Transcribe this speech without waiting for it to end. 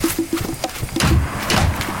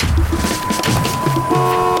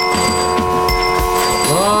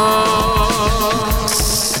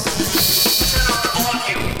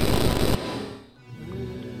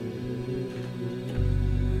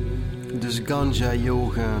ganja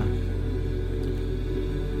yoga?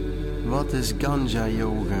 Wat is ganja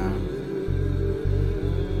yoga?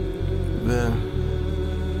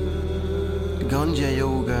 Ganja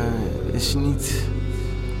yoga is niet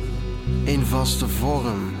een vaste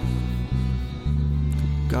vorm.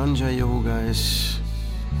 Ganja yoga is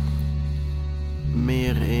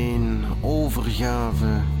meer een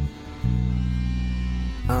overgave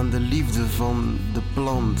aan de liefde van de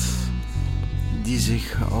plant, die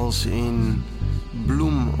zich als een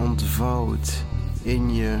bloem ontvouwt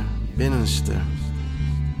in je binnenste.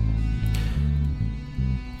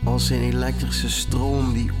 Als een elektrische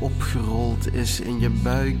stroom die opgerold is in je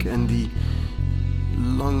buik en die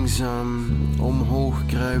langzaam omhoog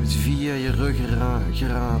kruipt via je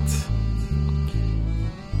ruggengraat.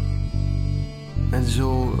 En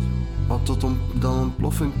zo wat tot dan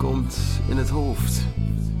ontploffing komt in het hoofd.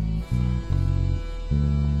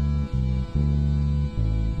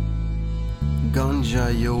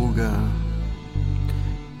 Ganja yoga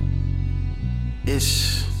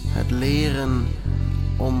is het leren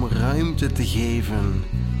om ruimte te geven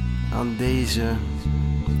aan deze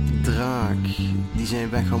draak die zijn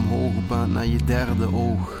weg omhoog baant naar je derde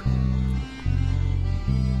oog.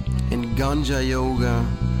 In Ganja yoga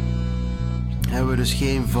hebben we dus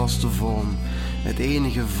geen vaste vorm. Het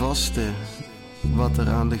enige vaste wat er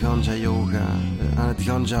aan het Ganja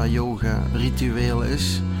yoga ritueel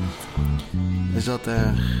is dat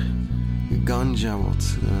er ganja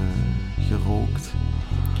wordt gerookt.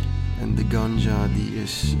 En de ganja die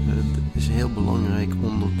is een heel belangrijk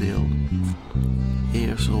onderdeel.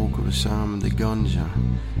 Eerst roken we samen de ganja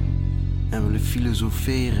en we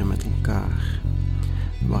filosoferen met elkaar.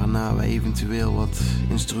 Waarna we eventueel wat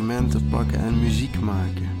instrumenten pakken en muziek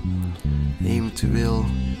maken. Eventueel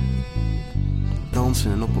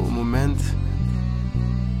dansen. En op het moment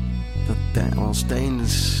dat als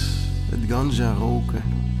tijdens het ganja roken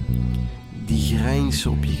die grijns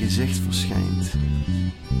op je gezicht verschijnt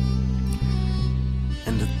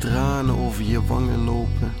en de tranen over je wangen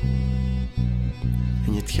lopen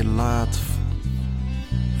en je het gelaat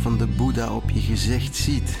van de Boeddha op je gezicht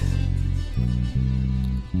ziet,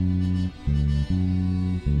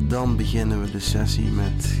 dan beginnen we de sessie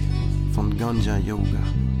van Ganja yoga.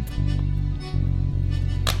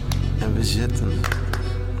 En we zitten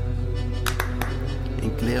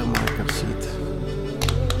in kleermakerszit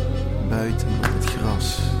buiten op het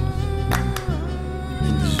gras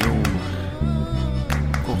in de zomer,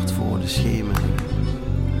 kort voor de schemering.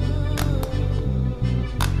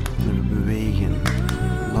 En we bewegen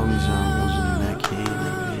langzaam onze nek heen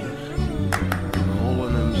en weer. We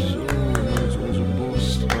rollen hem zo langs onze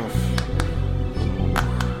borst af omhoog.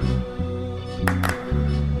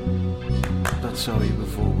 Dat zou je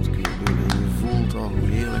bijvoorbeeld kunnen doen en je voelt al hoe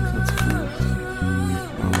heerlijk dat voelt.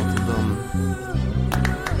 Maar wat er dan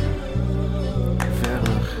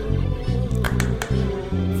verder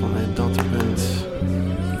vanuit dat punt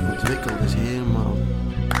ontwikkeld is, helemaal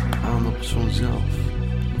aan de persoon zelf.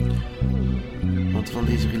 Want van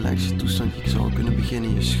deze relaxe toestand je zou kunnen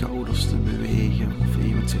beginnen je schouders te bewegen of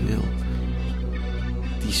eventueel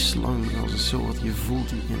die slang als een soort, je voelt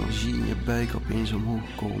die energie in je buik opeens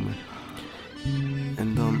omhoog komen.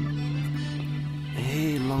 En dan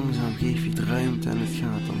heel langzaam geef je het ruimte en het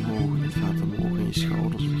gaat omhoog. Het gaat omhoog en je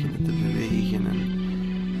schouders beginnen te bewegen en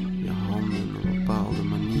je handen op bepaalde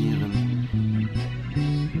manieren.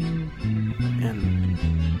 En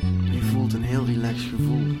je voelt een heel relaxed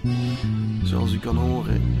gevoel. Zoals u kan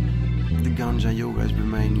horen, de Ganja yoga is bij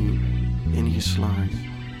mij nu ingeslagen.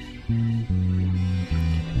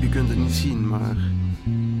 U kunt het niet zien, maar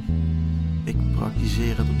ik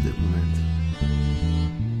praktiseer het op dit moment.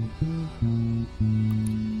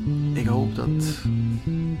 Ik hoop dat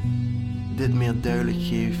dit meer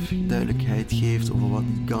duidelijkheid geeft over wat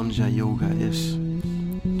Ganja yoga is.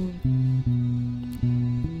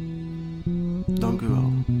 Dank u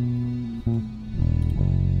wel.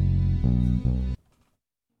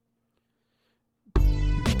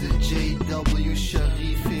 De J.W.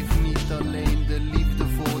 Sharif heeft niet alleen de liefde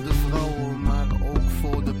voor de vrouwen, maar ook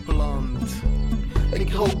voor de plant.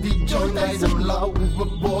 Ik rook die joint, hij is hem lauw,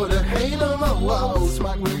 we worden helemaal wauw.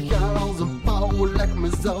 Smaak me gaar als een pauw, leg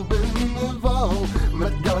mezelf in de val.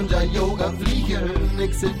 Met Ganja yoga vliegen,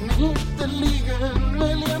 ik zit niet te liegen,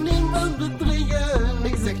 wil je niemand bedriegen.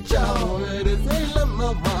 Ik zeg ciao, het is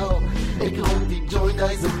helemaal wauw. Ik rook die joint,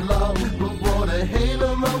 hij is hem lauw, we worden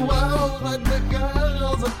helemaal wauw. Leg me gaar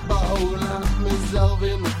als een pauw, laat mezelf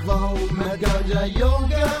in de val. Met Ganja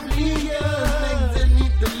yoga vliegen, ik zit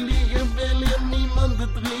niet te liegen, wil je niemand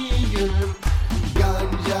bedriegen.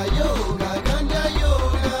 Ganja yoga, Ganja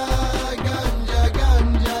yoga, Ganja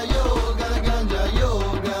yoga, Ganja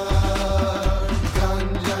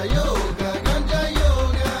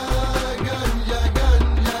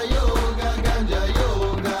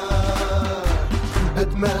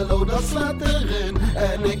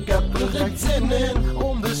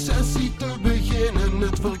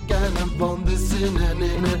verkennen van de zinnen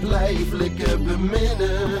in het lijfelijke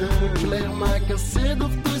beminnen. Kleermakers zit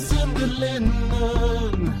of tussen de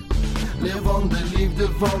linnen. Leer van de liefde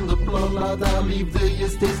van de plan, laat haar liefde je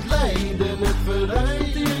steeds leiden. Het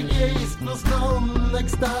verruimt je geest, verstand,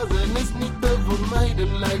 extase is niet te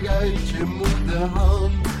vermijden. Leg uit je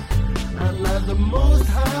moederhand en laat de Most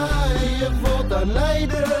High je voortaan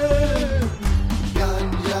leiden.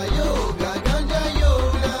 Ganja yoga, ganja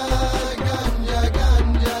yoga, ganja,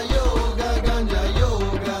 ganja yoga, ganja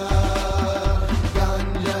yoga.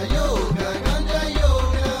 Ganja yoga, ganja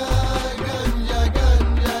yoga, ganja,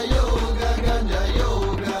 ganja yoga, ganja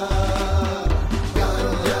yoga.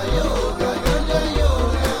 Ganja yoga, ganja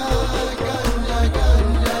yoga, ganja,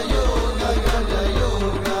 ganja yoga, ganja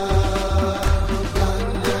yoga.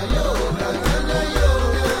 Ganja yoga, ganja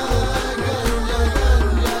yoga, ganja, ganja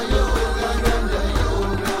yoga, ganja yoga. Ganja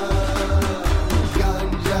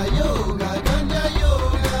yoga, ganja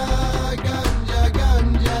yoga, ganja,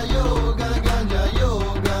 ganja yoga, ganja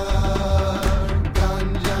yoga.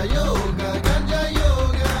 Ganja yoga, ganja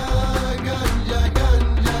yoga, ganja,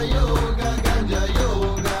 ganja yoga, ganja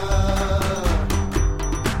yoga.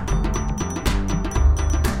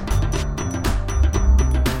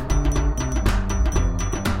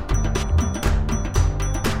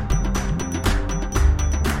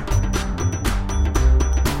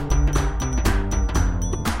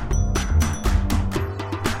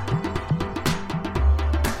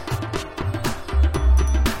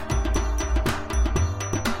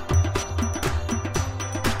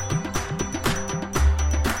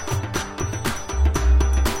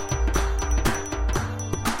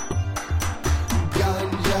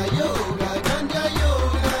 Ganja yoga, ganja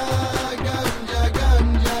yoga, ganja,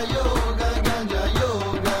 ganja yoga, ganja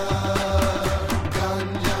yoga.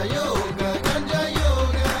 Ganja yoga, ganja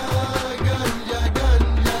yoga, ganja,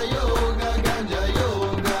 ganja yoga, ganja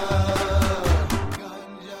yoga.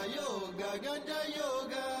 Ganja yoga, ganja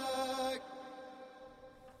yoga.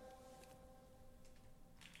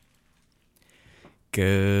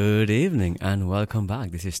 Good evening and welcome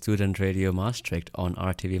back. This is Student Radio Maastricht on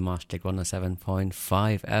RTV Maastricht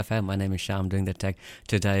 107.5 FM. My name is Sham, doing the tech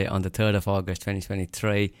today on the 3rd of August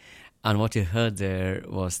 2023. And what you heard there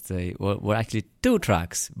was were actually two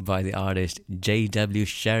tracks by the artist J.W.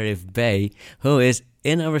 Sheriff Bay, who is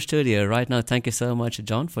in our studio right now. Thank you so much,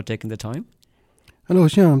 John, for taking the time. Hello,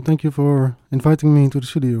 Shyam. Thank you for inviting me into the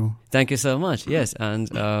studio. Thank you so much. Yes, and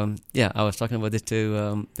I was talking about the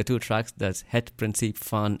two tracks. That's Het Principe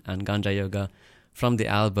Fun and Ganja Yoga from the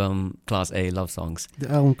album Class A Lovesongs. The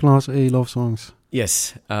album Class A Lovesongs.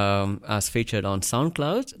 Yes, as featured on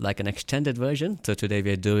SoundCloud, like an extended version. So today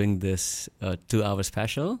we are doing this 2-hour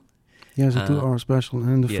special. Yes, a 2-hour special.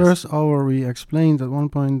 And the yes. first hour we explained at one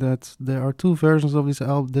point that there are two versions of this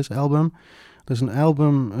album. There's an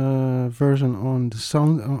album version on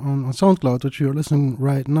SoundCloud, which you're listening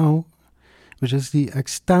right now, which is the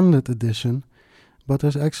extended edition. But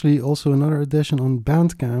there's actually also another edition on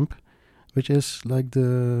Bandcamp, which is like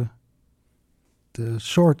the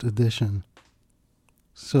short edition.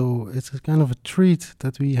 So it's a kind of a treat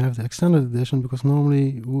that we have the extended edition, because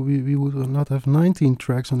normally we would not have 19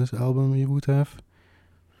 tracks on this album. We would have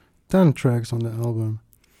 10 tracks on the album.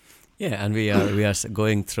 Yeah, and we are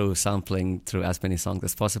going through sampling through as many songs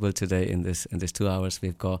as possible today in this 2 hours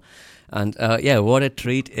we've got, and what a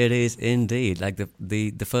treat it is indeed. Like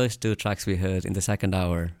the first two tracks we heard in the second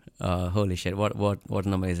hour, holy shit! What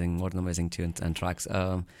an amazing tune and tracks.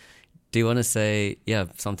 Do you want to say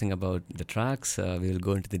something about the tracks? We will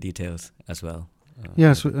go into the details as well.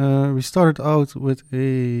 Yes, we started out with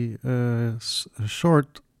a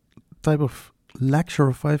short type of lecture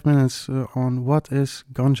of 5 minutes on what is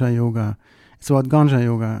Ganja Yoga. It's about Ganja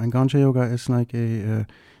Yoga, and Ganja Yoga is like a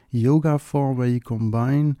yoga form where you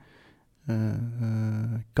combine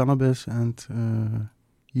cannabis and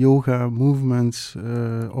yoga movements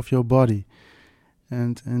of your body.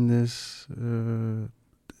 And in this, in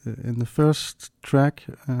the first track,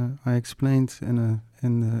 I explained in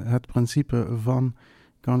Het Principe van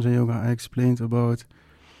Ganja Yoga, I explained about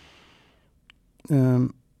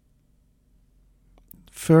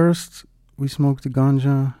first we smoke the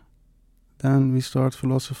ganja, then we start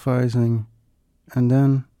philosophizing, and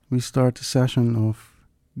then we start the session of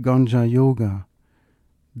Ganja Yoga.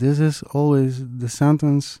 This is always the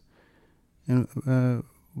sentence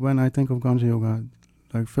when I think of Ganja Yoga.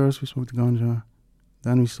 Like first we smoke the ganja,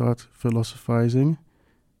 then we start philosophizing,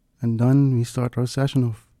 and then we start our session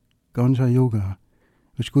of Ganja Yoga,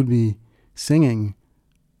 which could be singing,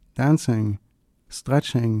 dancing,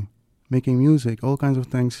 stretching, making music, all kinds of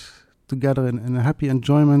things together in a happy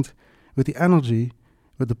enjoyment with the energy,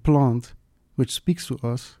 with the plant, which speaks to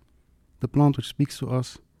us, the plant which speaks to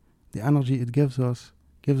us, the energy it gives us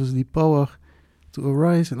the power to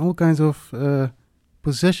arise in all kinds of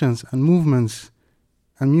positions and movements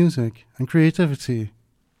and music and creativity.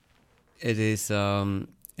 It is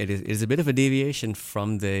a bit of a deviation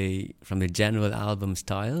from the general album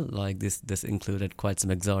style. Like this included quite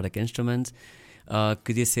some exotic instruments.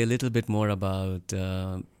 Could you say a little bit more about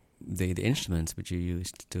the instruments which you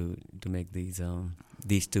used to make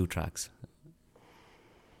these two tracks?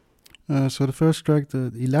 So the first track,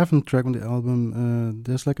 the 11th track on the album,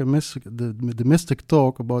 there's like the mystic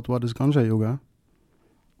talk about what is Ganja Yoga.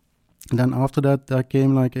 And then after that, there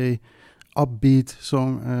came like a upbeat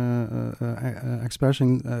song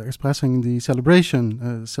expressing the celebration,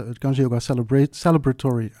 Ganja Yoga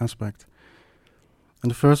celebratory aspect.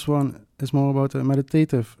 And the first one is more about the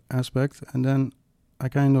meditative aspect, and then I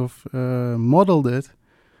kind of modeled it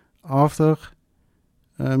after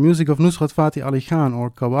music of Nusrat Fateh Ali Khan, or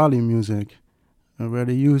Qawwali music, where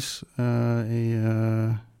they use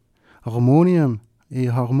a harmonium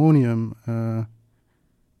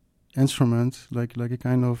instrument, like a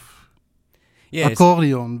kind of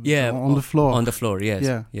accordion on the floor. On the floor,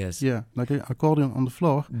 yes. Yes. Yeah, like an accordion on the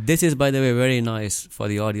floor. This is, by the way, very nice for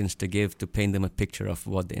the audience to paint them a picture of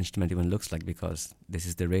what the instrument even looks like, because this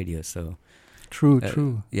is the radio, so... True.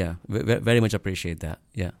 Yeah, very much appreciate that,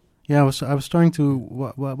 yeah. Yeah, I was trying to,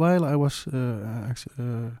 while I was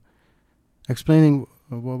explaining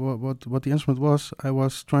what the instrument was, I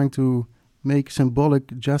was trying to make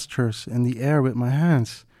symbolic gestures in the air with my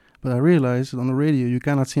hands. But I realized that on the radio you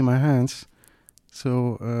cannot see my hands,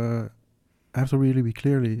 so I have to really be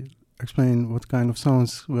clearly explain what kind of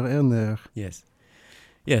sounds were in there. Yes,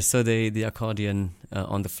 so the accordion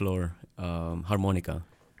on the floor, harmonica.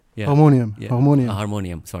 Yeah. Harmonium.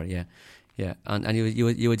 Harmonium, sorry, yeah. And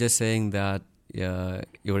you were just saying that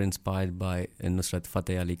you were inspired by Nusrat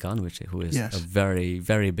Fateh Ali Khan, who is a very,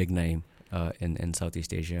 very big name in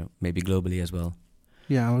Southeast Asia, maybe globally as well.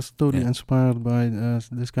 Yeah, I was totally inspired by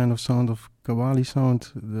this kind of sound of Qawwali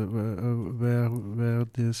sound, where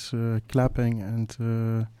this clapping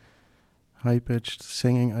and high-pitched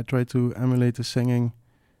singing. I tried to emulate the singing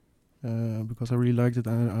because I really liked it.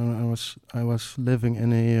 I was living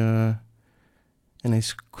in a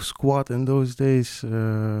squat in those days,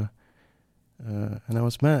 and I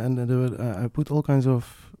was mad. And I put all kinds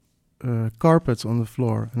of carpets on the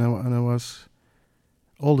floor, and I was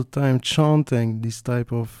all the time chanting these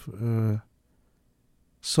type of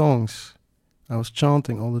songs. I was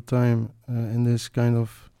chanting all the time in this kind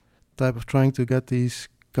of type of trying to get these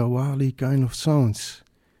Qawwali kind of sounds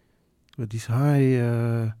with these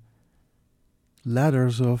high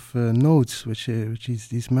ladders of notes, which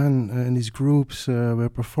these men in these groups were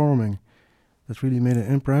performing. That really made an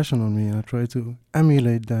impression on me, and I tried to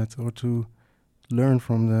emulate that or to learn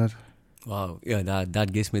from that. Wow, yeah,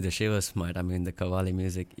 that gives me the shivers, mate. I mean, the Qawwali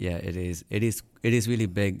music, yeah, it is really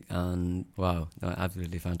big, and wow, no,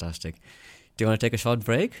 absolutely fantastic. Do you want to take a short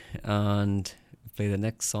break and play the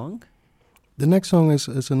next song? The next song is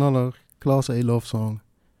another Class A love song.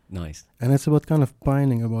 Nice. And it's about kind of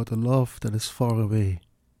pining about a love that is far away.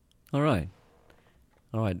 All right.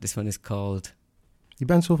 This one is called... Je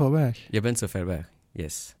bent zo ver weg. Je bent zo ver weg,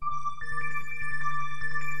 yes.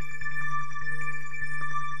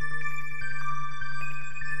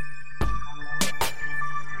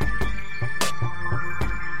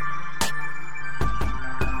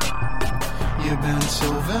 Je bent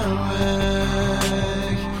zo ver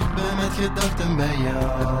weg, ben met gedachten bij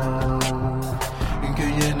jou.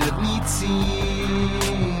 Kun je het niet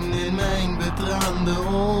zien in mijn betraande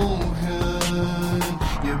ogen?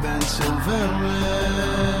 Je bent zo ver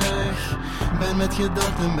weg, ben met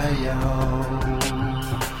gedachten bij jou.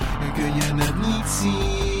 Kun je het niet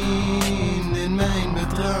zien in mijn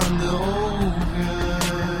betraande ogen?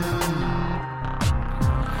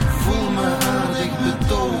 Voel me aardig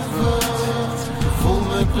betoverd, voel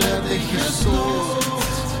me prettig gestoord.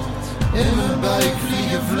 In mijn buik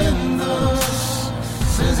vliegen vlinders,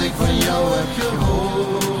 sinds ik van jou heb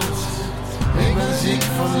gehoord. Ik ben ziek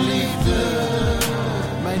van liefde,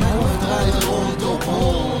 mijn hoofd draait rond op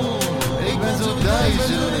hol. Ik ben zo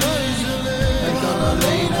duizelig, en kan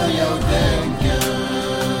alleen aan jou denken.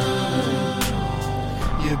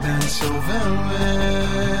 Je bent zo ver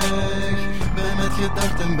weg, ben met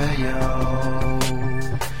gedachten bij jou.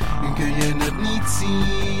 Kun je het niet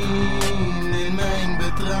zien in mijn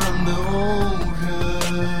betraande ogen?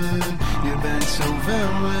 Je bent zo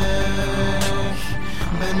ver weg,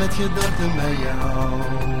 ben met gedachten bij jou.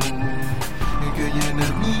 Kun je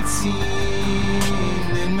het niet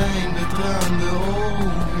zien in mijn betraande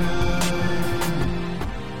ogen?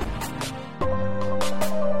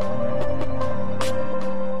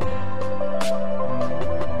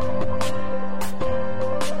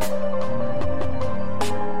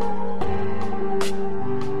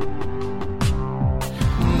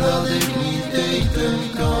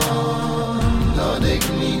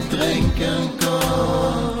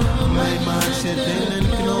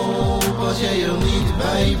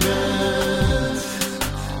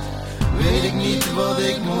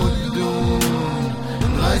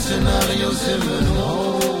 met scenario's in mijn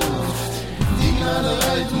hoofd die ik naar de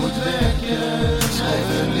uit moet werken.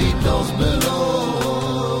 Schrijf een lied als beloofd.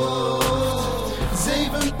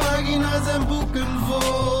 7 pagina's en boeken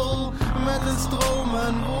vol met een stroom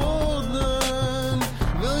aan woorden.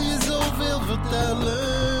 Wil je zoveel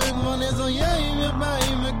vertellen? Wanneer zal jij weer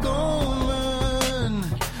bij me komen?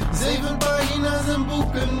 7 pagina's en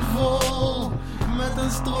boeken vol met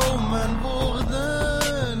een stroom aan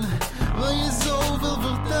woorden. Wil je zoveel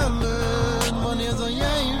vertellen? Wanneer zal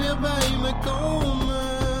jij weer bij me komen?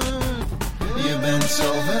 Je bent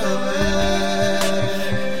zo ver weg,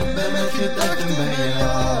 ben met gedachten bij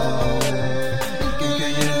jou. Kun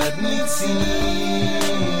je het niet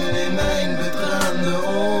zien in mijn betraande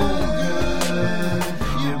ogen?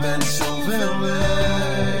 Je bent zo ver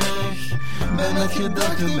weg, ben met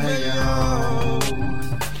gedachten bij jou.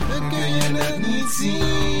 Kun je het niet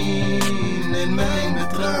zien in mijn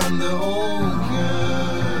betraande ogen?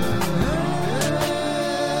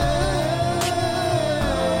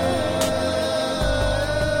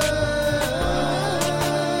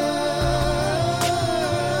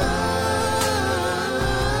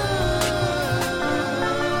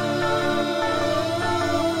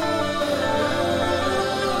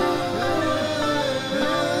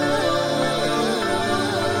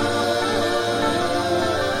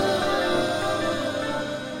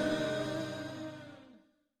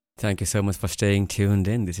 Thank you so much for staying tuned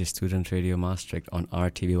in. This is Student Radio Maastricht on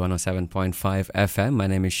RTV 107.5 FM. My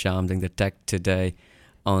name is Sham, doing the tech today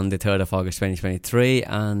on the 3rd of August 2023.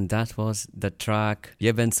 And that was the track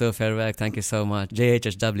Je bent zo ver weg. Thank you so much,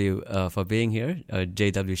 JHSW, for being here.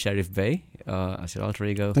 JW Sheriff Bay, as your alter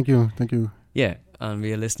ego. Thank you. Yeah, and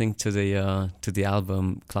we are listening to the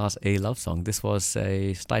album Class A Love Song. This was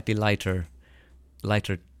a slightly lighter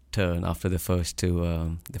turn after the first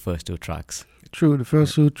two tracks. True, the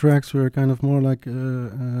first 2 tracks were kind of more like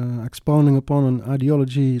expounding upon an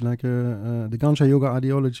ideology, like the Ganja Yoga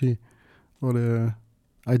ideology, or the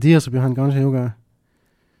ideas behind Ganja Yoga.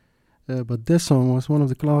 But this song was one of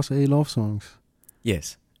the Class A love songs.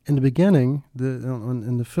 Yes. In the beginning,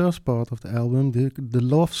 in the first part of the album, the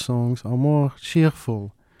love songs are more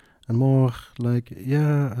cheerful and more like,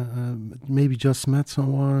 maybe just met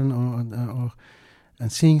someone or and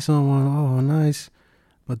seeing someone, oh, nice.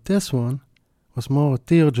 But this one was more a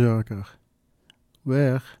tearjerker,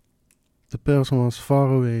 where the person was far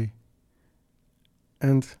away.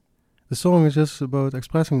 And the song is just about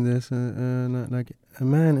expressing this, like a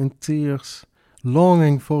man in tears,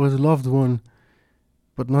 longing for his loved one,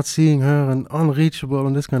 but not seeing her and unreachable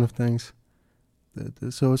and this kind of things.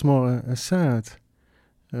 So it's more a sad,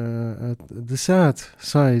 the sad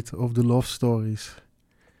side of the love stories.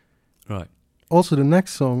 Right. Also, the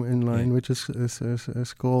next song in line, which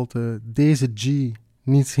is called Deze G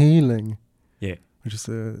Needs Healing. Yeah. Which is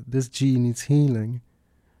This G Needs Healing.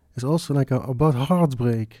 Is also like about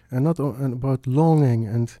heartbreak and not about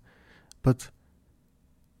longing but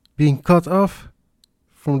being cut off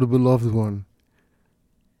from the beloved one.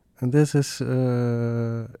 And this is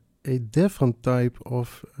a different type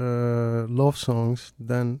of love songs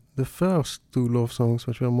than the first 2 love songs,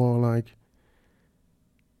 which were more like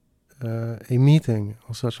a meeting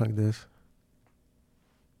or such like this.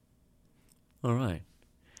 All right.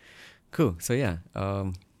 Cool. So yeah,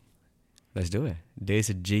 let's do it.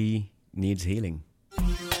 Deze G Needs Healing.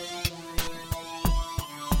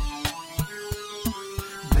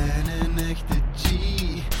 Ben een echte G,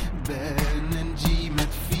 ben een G met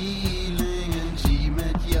feeling, een G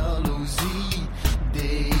met jaloezie.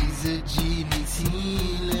 Deze G needs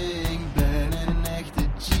healing, ben een echte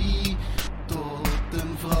G. Tot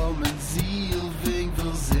een vrouw mijn ziel ving,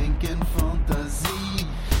 verzink in fantasie.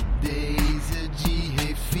 Deze G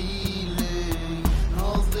heeft feeling,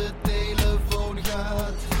 als de telefoon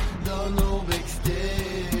gaat, dan hoop ik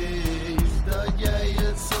steeds dat jij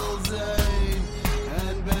het zal zijn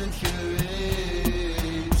en bent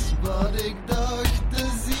geweest. Wat ik dacht te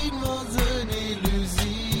zien was een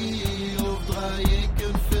illusie, of draai ik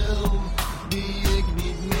een film die ik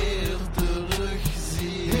niet meer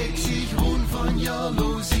terugzie. Ik zie groen van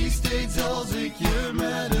jaloezie steeds als ik je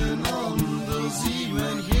met een ander zie.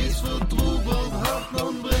 Mijn geest vertroebelt hard,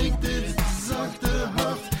 dan breekt dit zachte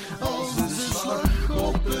hart als een slag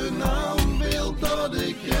op een aanbeeld dat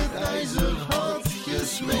ik het ijzer had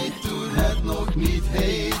gesmeed toen het nog niet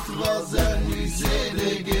heet was en nu zit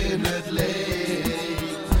ik in het leed.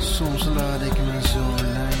 Soms laat ik me zo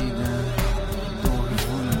leiden door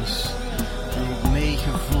gevoelens en ik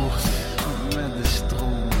meegevoerd met de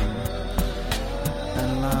stroom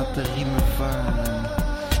en laat de riemen varen.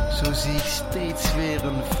 Zo zie ik steeds weer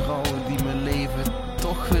een vrouw die mijn leven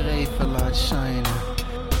toch weer even laat shinen.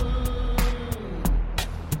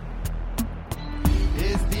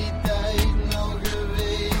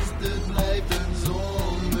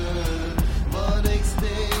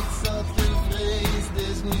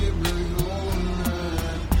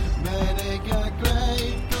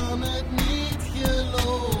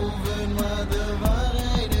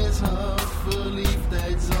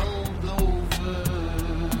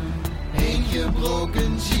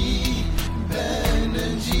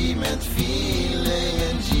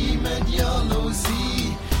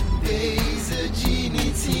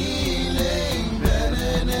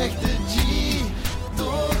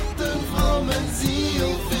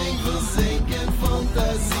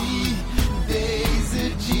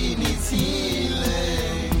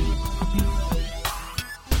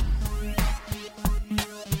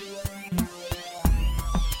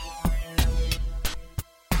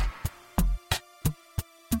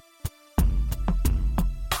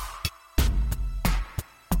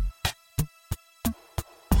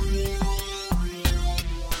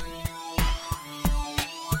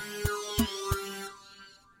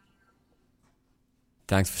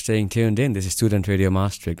 Thanks for staying tuned in. This is Student Radio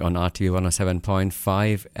Maastricht on RTV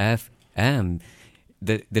 107.5 FM.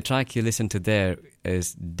 The track you listened to there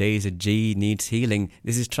is Daisy G Needs Healing.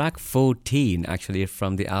 This is track 14, actually,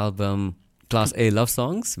 from the album Class A Love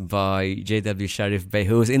Songs by J.W. Sharif Bey,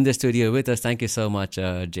 who is in the studio with us. Thank you so much,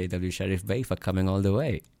 J.W. Sharif Bey, for coming all the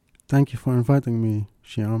way. Thank you for inviting me,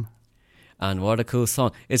 Shyam. And what a cool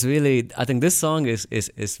song. It's really, I think this song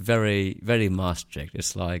is very, very Maastricht.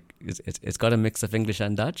 It's like, it's got a mix of English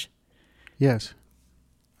and Dutch. Yes,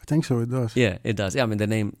 I think so, it does. Yeah, it does. Yeah, I mean, the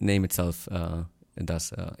name itself, it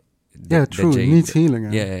does. True, it needs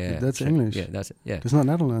healing. Yeah. That's true. English. Yeah, that's it. Yeah. It's not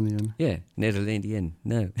Netherlandian. Yeah, Nederlandian.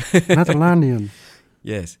 No. Netherlandian.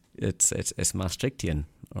 Yes, it's Maastrichtian,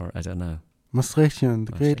 or I don't know. Maastrichtian,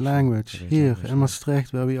 the great language. Here language, in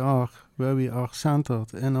Maastricht, where we are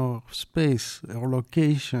centered in our space, our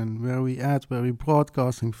location, where we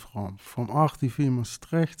broadcasting from RTV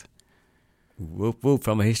Maastricht. Whoop whoop,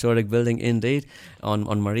 from a historic building indeed, on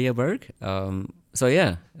Mariaberg. So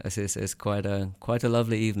yeah, this is quite a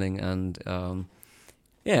lovely evening, and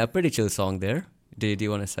a pretty chill song there. Do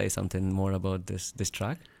you want to say something more about this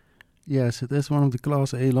track? Yes, it is one of the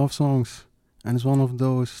Class A love songs. And it's one of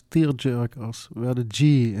those tearjerkers where the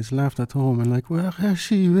G is left at home and like, where is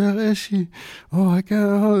she? Where is she? Oh, I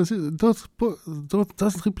can't,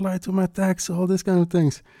 doesn't reply to my text, all these kind of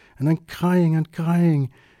things. And then crying and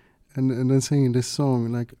then singing this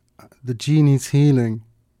song, like, the G needs healing.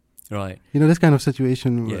 Right. You know, this kind of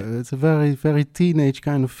situation, Yeah. It's a very, very teenage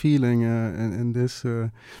kind of feeling in this,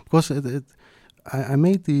 because I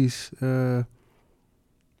made these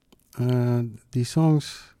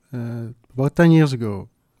songs about 10 years ago,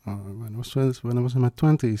 when I was in my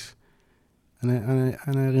 20s, and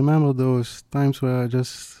I remember those times where I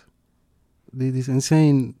just did these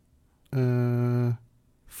insane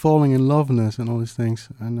falling in loveness and all these things,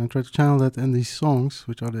 and I try to channel that in these songs,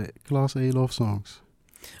 which are the Class A love songs.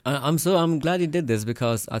 I'm glad you did this,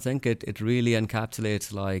 because I think it really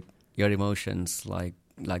encapsulates like your emotions, like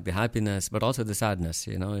the happiness, but also the sadness.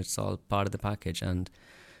 You know, it's all part of the package, and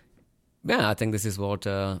yeah, I think this is what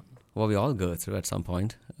we all go through at some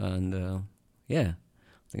point, and I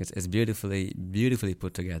think it's beautifully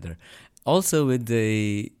put together. Also with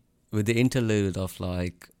the interlude of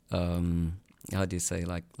like how do you say,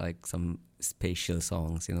 like some spatial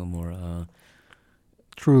songs, you know, more.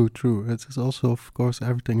 True. It's also, of course,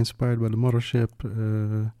 everything inspired by the mothership,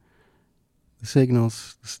 the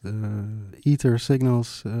signals, the ether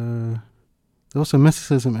signals. There's also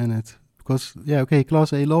mysticism in it, because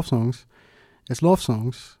Class A love songs. It's love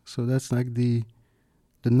songs, so that's like the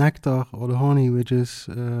nectar or the honey, which is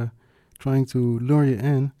trying to lure you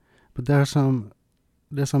in. But there's some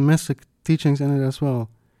mystic teachings in it as well,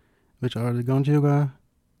 which are the Ganja Yoga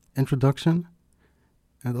introduction,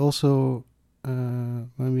 and also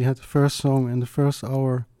when we had the first song in the first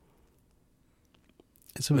hour.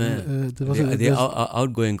 There was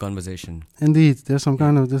outgoing conversation. Indeed, there's some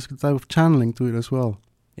kind of this type of channeling to it as well.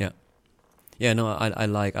 Yeah, no, I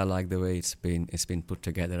like the way it's been put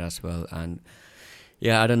together as well, and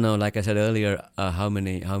yeah, I don't know, like I said earlier, how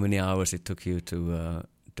many hours it took you to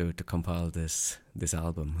compile this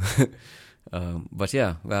album, but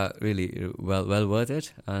yeah, really well worth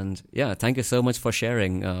it, and yeah, thank you so much for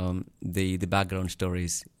sharing the background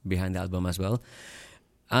stories behind the album as well.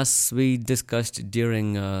 As we discussed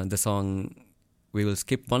during the song, we will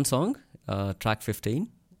skip one song, track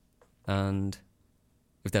 15, and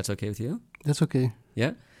if that's okay with you. That's okay.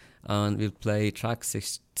 Yeah, and we'll play track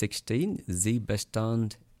 16, Sie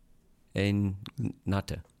bestand in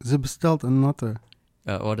Natte. Sie bestelt een natte.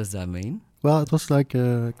 What does that mean? Well, it was like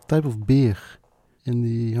a type of beer in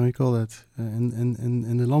the, how you call that,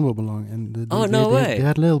 in the Landbouwbelang. And no way! They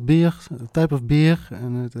had a little beer, a type of beer,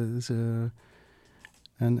 and it is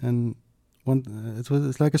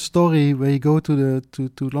it's like a story where you go to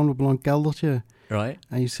Landbouwbelang keldertje. Right.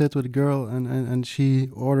 And you sit with a girl, and she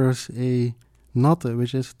orders a natte,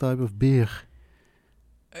 which is a type of beer.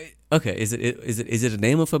 Okay, is it a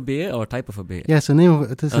name of a beer or a type of a beer? Yes, the name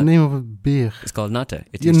of a beer. It's called natte.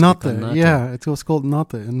 Natte. Yeah, it was called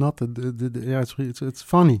natte. And natte, it's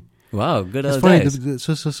funny. Wow, good it's old funny. days.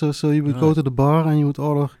 So you would go to the bar and you would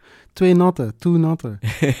order two natte,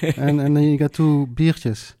 and then you get two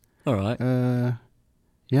biertjes. All right.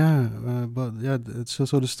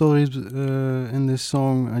 So the stories in this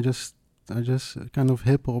song, I just kind of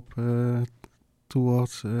hip hop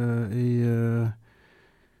towards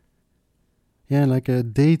like a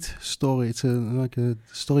date story. It's like a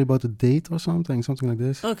story about a date or something like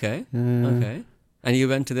this. Okay. Okay. And you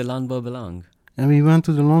went to the Landbouwbelang? And we went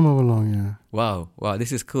to the Lombaralong, yeah. Wow,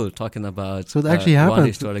 this is cool, talking about So it actually one happened.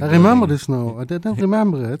 historic I remember building. this now. I didn't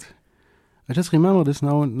remember it. I just remember this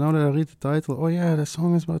now that I read the title. Oh yeah, the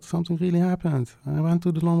song is about something really happened. I went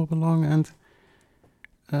to the Lombaralong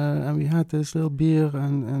and we had this little beer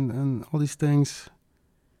and all these things.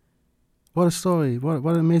 What a story.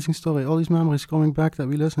 What an amazing story. All these memories coming back that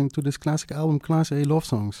we're listening to this classic album, Class A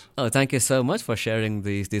Lovesongs. Oh, thank you so much for sharing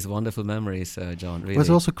these wonderful memories, John. Really. But it's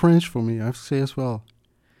also cringe for me, I have to say as well.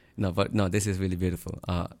 No, this is really beautiful.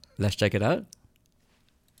 Let's check it out.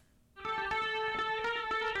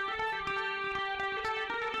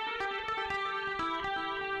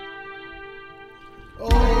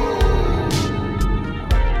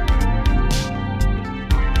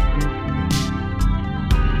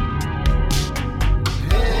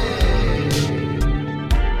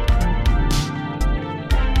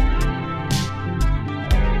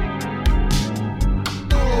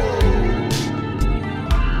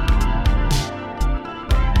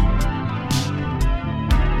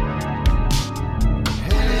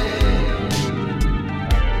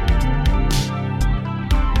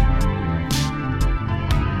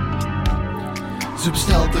 Ze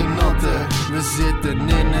bestelt een natte, we zitten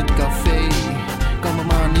in het café. Kan er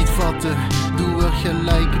maar niet vatten, doe er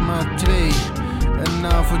gelijk maar 2. Een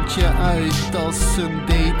avondje uit als een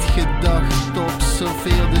date gedacht.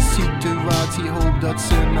 Observeer de situatie, hoop dat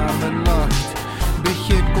ze naar me lacht.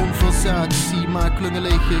 Begin conversatie, maak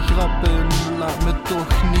klungelige grappen. Laat me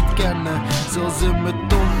toch niet kennen, zal ze me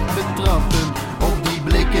toch betrappen. Op die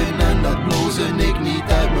blikken en dat blozen, ik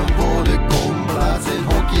niet uit mijn woorden kom. Plaats in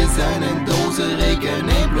hokjes en in dozen, reken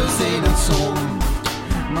 1 plus 1 een som.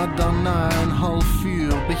 Maar dan na een half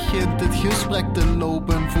uur begint het gesprek te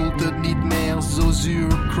lopen. Voelt het niet meer zo zuur.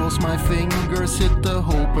 Cross my fingers, zit te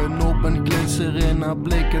hopen op een glinster in haar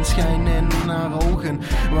blik, een schijn in haar ogen,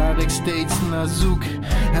 waar ik steeds naar zoek.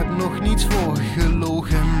 Heb nog niets voor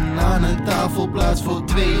gelogen. Aan een tafel plaats voor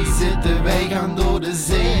 2 zitten wij, gaan door de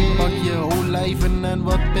zee. Pak je olijven en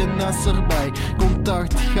wat pinda's erbij.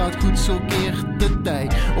 Contact gaat goed, zo keert de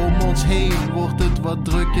tijd. Om ons heen wordt het wat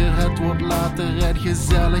drukker, het wordt later en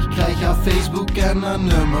gezellig. Krijg haar Facebook en haar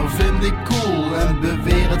nummer, vind ik cool en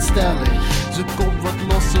beweer het stellig. Ze komt wat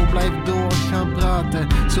los, zo blijf doorgaan praten.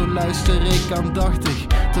 Zo luister ik aandachtig,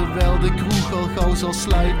 terwijl de kroeg al gauw zal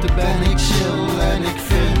sluiten. Ben ik chill en ik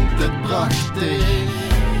vind het prachtig.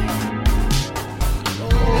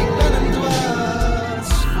 Ik ben een dwaas,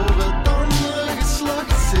 voor het andere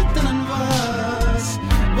geslacht zit in een waas.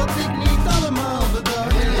 Wat ik niet allemaal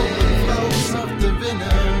bedacht, om vrouwens hart te winnen.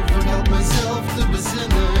 Vergat mezelf te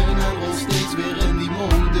bezinnen en rol steeds weer in die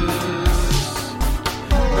modus.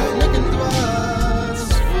 Ben ik een dwaas,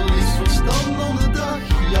 verlies verstand om de dag,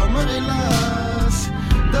 jammer helaas.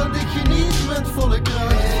 Dat ik geniet met volle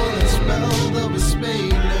kracht van het spel dat we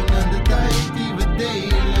spelen en de tijd die we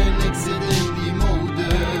delen. Ik zit in die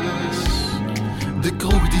modus. De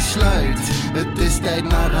kroeg die sluit, het is tijd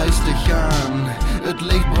naar huis te gaan. Het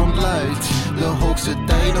licht brandt luid, de hoogste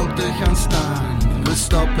tijd om te gaan staan. We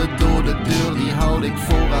stappen door de deur, die houd ik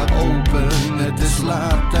voor haar open. Het is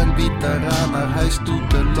laat en biedt eraan naar huis toe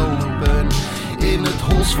te lopen. In het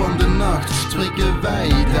hols van de nacht spreken wij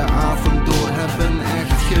de avond door, hebben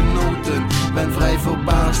echt genoten. Ben vrij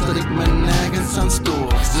verbaasd dat ik me nergens aan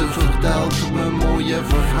stoor. Ze vertelt me mooie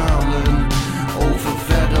verhalen over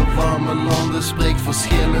verre warme landen, spreekt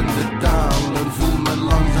verschillende talen. Voel me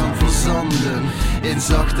langzaam verzanden in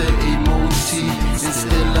zachte emotie, in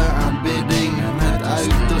stille aanbidding. Met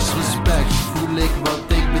uiterst respect voel ik wat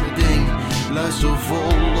ik beding. Luister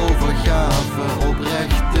vol overgave,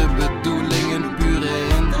 oprechte bedoelingen, pure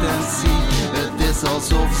intentie. Het is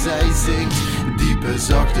alsof zij zingt, diepe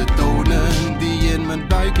zachte tonen die in mijn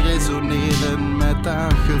buik resoneren. Met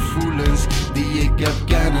haar gevoelens die ik heb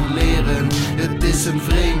kennen leren. Het is een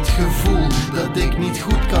vreemd gevoel dat ik niet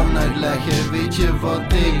goed kan uitleggen. Weet je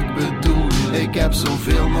wat ik bedoel? Ik heb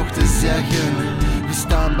zoveel nog te zeggen. We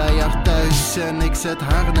staan bij haar thuis en ik zet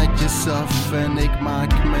haar netjes af. En ik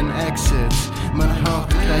maak mijn exit. Mijn hart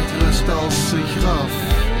krijgt rust als een graf.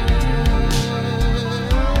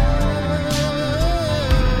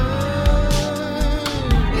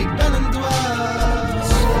 Ik ben een dwaas,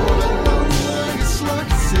 voor het andere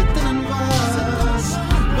geslacht zit in een waas.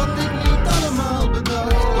 Wat ik niet allemaal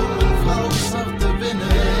bedacht om een vrouw's hart te winnen.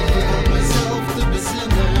 Om mezelf te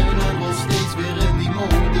bezinnen en rol steeds weer in die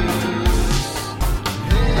modus.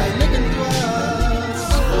 Ben ik een dwaas,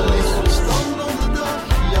 verlies verstand om de dag,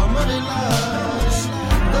 jammer helaas.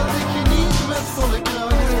 Dat ik geniet met volle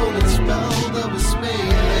kracht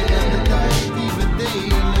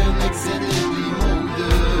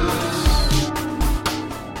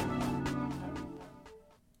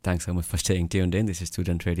Thanks so much for staying tuned in. This is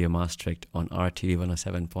Student Radio Maastricht on RTV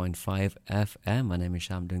 107.5 FM. My name is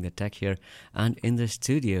Sham, doing the tech here. And in the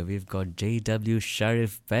studio, we've got J.W.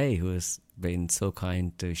 Sharif Bey, who has been so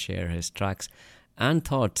kind to share his tracks and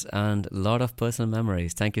thoughts and a lot of personal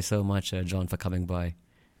memories. Thank you so much, John, for coming by.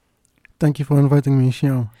 Thank you for inviting me,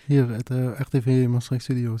 Sham, here at the RTV Maastricht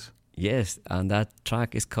Studios. Yes, and that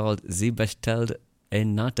track is called Sie bestellt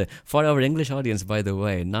in Natte. For our English audience, by the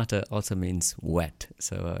way, Natte also means wet.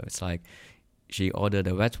 So it's like she ordered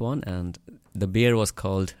a wet one and the beer was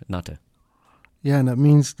called Natte. Yeah, and that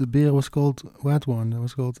means the beer was called wet one. It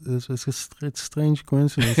was called. It's a strange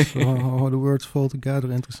coincidence how the words fall together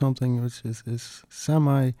into something which is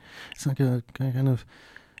semi. It's like a kind of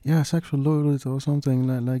sexual loaded or something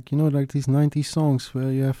like like these 90s songs where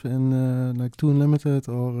you have in like Two Unlimited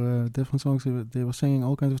or different songs they were singing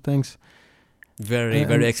all kinds of things.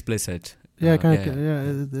 Very explicit. Yeah,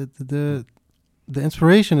 the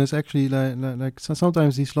inspiration is actually like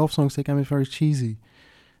sometimes these love songs, they can be very cheesy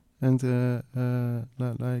and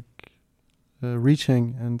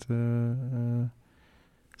reaching, and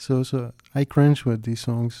so I cringe with these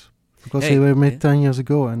songs because they were made 10 years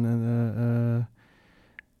ago, and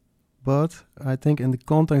but I think in the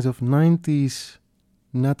context of 90s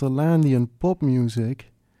Netherlandian pop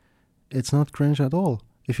music, it's not cringe at all.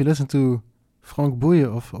 If you listen to Frank Boeien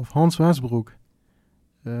of Hans Westbroek,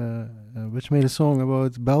 which made a song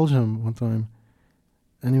about Belgium one time,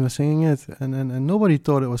 and he was singing it, and nobody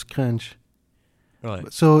thought it was cringe.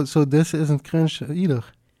 Right. So this isn't cringe either.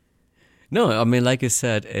 No, I mean, like you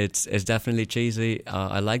said, it's definitely cheesy.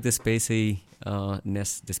 I like the spacey-ness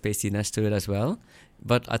to it as well.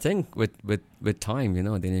 But I think with time,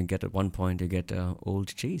 then you get at one point you get old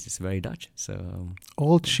cheese. It's very Dutch. So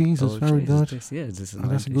old cheese is very Dutch. This is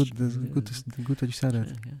that's good. Good that you said it.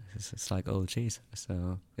 Yeah, it's like old cheese.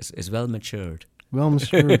 So it's well matured. Well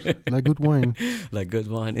matured, like good wine. Like good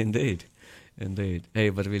wine, indeed. Hey,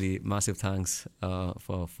 but really massive thanks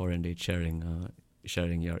for indeed sharing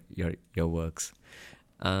your works,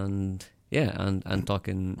 and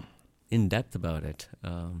talking in depth about it.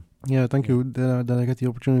 Thank you that I get the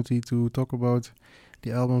opportunity to talk about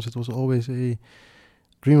the albums. It was always a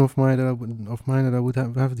dream of mine that I would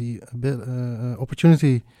have the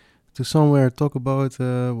opportunity to somewhere talk about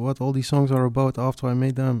what all these songs are about after I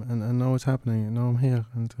made them, and now it's happening, and now I'm here,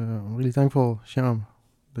 and I'm really thankful, Sham,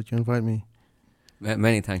 that you invite me.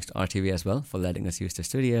 Many thanks to RTV as well for letting us use the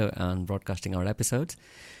studio and broadcasting our episodes.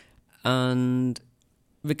 And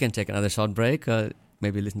we can take another short break.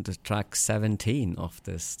 Maybe listen to track 17 of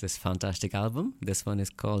this fantastic album. This one is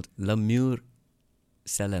called L'amour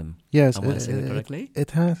Selem. Yes, am I saying it correctly?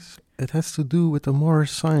 It has to do with the more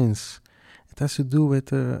science. It has to do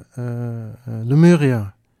with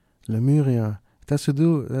Lemuria. It has to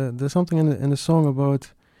do. There's something in the song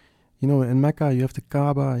about, in Mecca you have the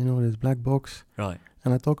Kaaba, this black box. Right.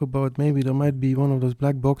 And I talk about maybe there might be one of those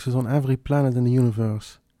black boxes on every planet in the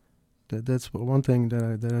universe. That's one thing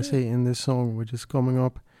that I say in this song, which is coming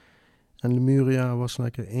up. And Lemuria was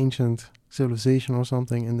like an ancient civilization or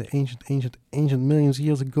something in the ancient millions of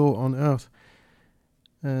years ago on Earth.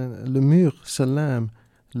 Lemur, Salam,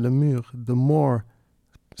 Lemur, the more,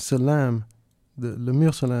 Salam, the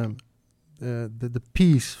Lemur Salam, the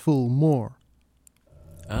peaceful more.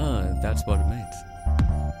 Ah, that's what it means.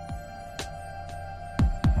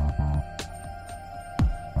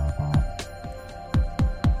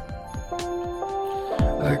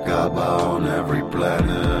 A Kaaba on every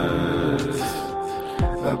planet,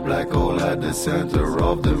 a black hole at the center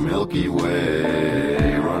of the Milky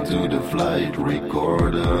Way. Run to the flight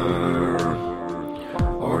recorder,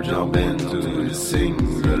 or jump into the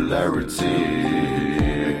singularity.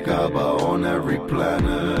 A Kaaba on every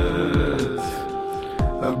planet,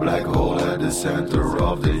 a black hole at the center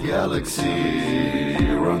of the galaxy.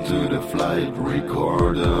 Run to the flight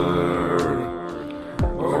recorder,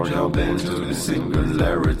 or jump into the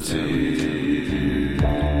singularity.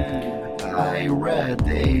 I read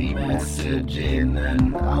a message in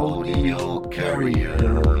an audio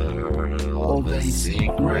carrier of a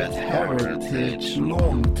secret heritage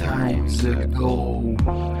long times ago.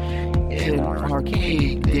 An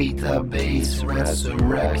archaic database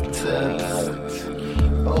resurrected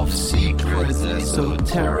of secret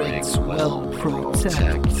esoterics well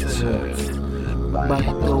protected by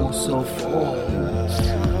those of old,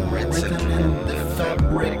 written in the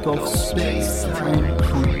fabric of space-time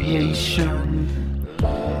creation,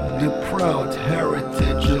 the proud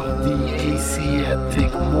heritage of the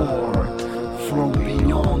Asiatic Moor, from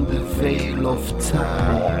beyond the veil of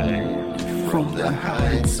time, From the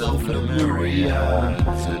heights of Lemuria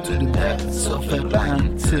to the depths of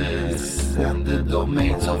Atlantis and the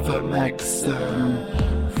domains of Amaxan.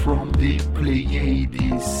 From the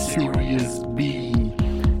Pleiades, Sirius B,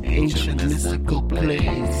 ancient mystical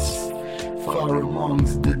place. Far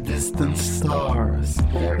amongst the distant stars,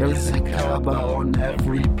 there is a Kaaba on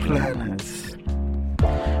every planet.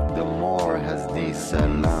 The Moor has the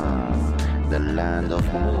Salam, the land of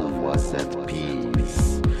Mu was at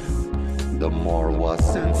peace. The Moor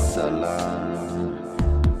was in Salam,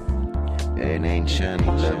 in ancient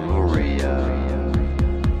Lemuria.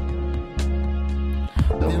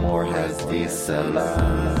 The Moor has the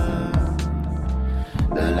Salam,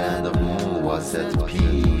 the land of Mu was at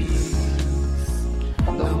peace.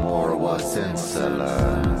 The Moor was in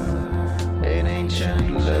Salam, in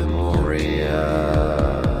ancient Lemuria.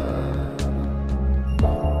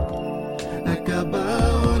 A Kaaba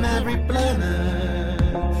on every planet,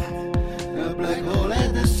 a black hole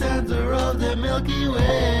at the center of the Milky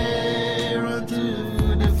Way. Run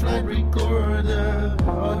to the flight recorder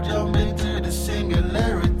or jump into the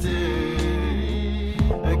singularity.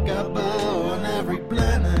 A Kaaba on every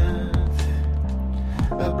planet,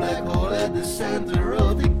 a black hole at the center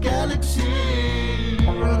of the galaxy.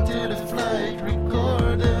 Run to the flight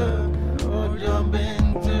recorder or jump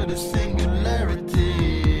into the singularity.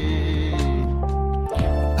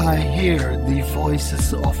 I hear the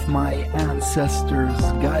voices of my ancestors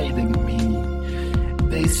guiding me.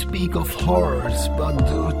 They speak of horrors, but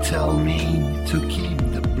do tell me to keep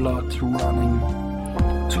the blood running,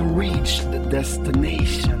 to reach the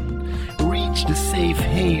destination, reach the safe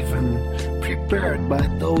haven prepared by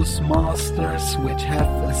those masters which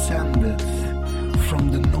have ascended from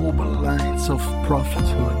the noble lines of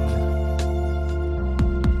prophethood.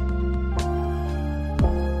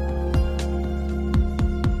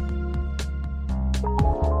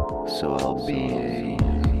 So I'll be a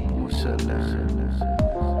Muslim,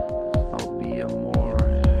 I'll be a Moor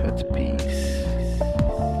at peace,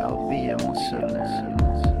 I'll be a Muslim,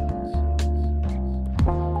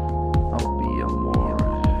 I'll be a Moor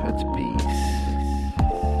at peace,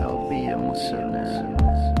 I'll be a Muslim,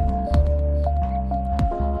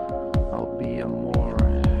 I'll be a Moor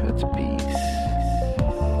at peace,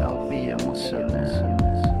 I'll be a Muslim.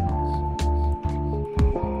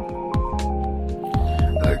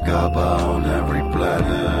 A Kaaba on every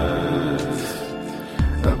planet,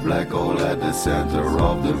 a black hole at the center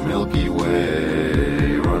of the Milky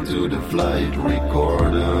Way. Run to the flight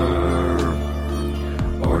recorder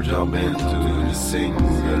or jump into the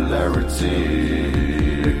singularity.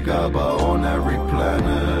 A Kaaba on every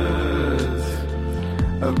planet,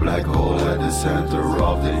 a black hole at the center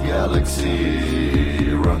of the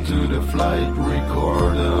galaxy. Run to the flight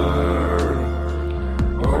recorder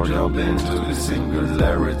or jump into the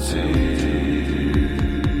singularity.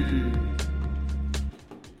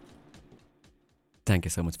 Thank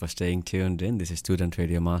you so much for staying tuned in. This is Student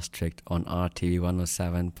Radio Maastricht on RTV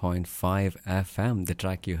 107.5 FM. The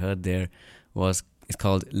track you heard there is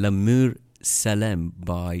called Lamur Salem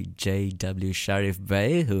by J.W. Sharif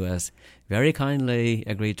Bey, who has very kindly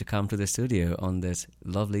agreed to come to the studio on this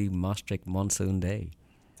lovely Maastricht monsoon day.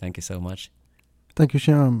 Thank you so much. Thank you,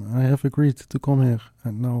 Shyam. I have agreed to come here,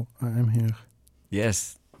 and now I am here.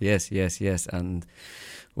 Yes. And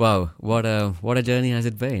wow, what a journey has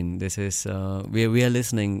it been. This is we are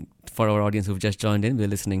listening, for our audience who've just joined in, we're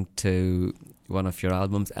listening to one of your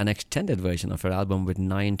albums, an extended version of your album with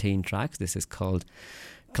 19 tracks. This is called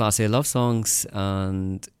Class A Lovesongs,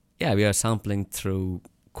 and yeah, we are sampling through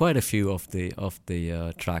quite a few of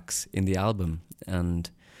the tracks in the album, and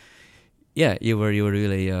yeah, you were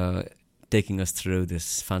really taking us through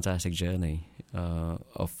this fantastic journey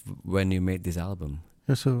of when you made this album.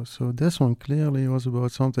 Yeah, so this one clearly was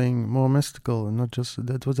about something more mystical, and not just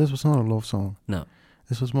this was not a love song. No,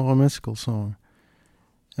 this was more a mystical song.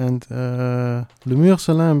 And Lemur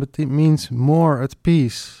Salam means more at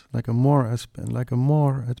peace, like a more at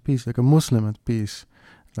peace, like a Muslim at peace.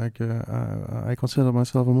 Like I consider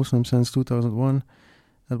myself a Muslim since 2001.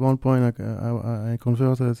 At one point, I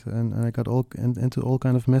converted and I got into all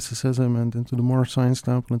kind of mysticism and into the Moorish Science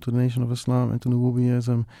Temple, into the Nation of Islam, into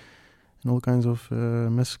Nubianism, and all kinds of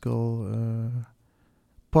mystical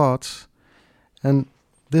parts. And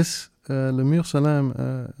this Lemur Salam,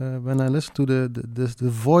 when I listen to the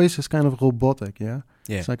voice is kind of robotic, yeah?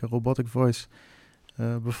 It's like a robotic voice.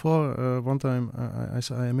 Before one time,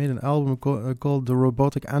 I made an album called The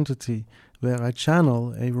Robotic Entity, where I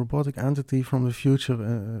channel a robotic entity from the future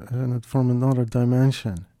and from another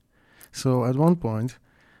dimension. So at one point,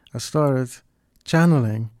 I started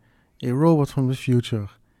channeling a robot from the future,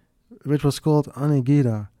 which was called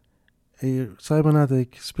Anegida. a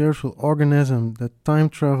cybernetic spiritual organism that time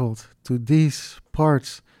traveled to these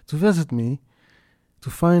parts to visit me, to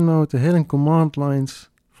find out the hidden command lines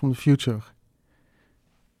from the future.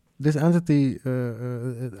 This entity,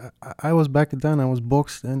 I was back then, I was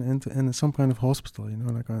boxed in some kind of hospital,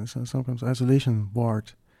 like some kind of isolation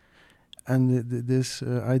ward. And this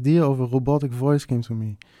idea of a robotic voice came to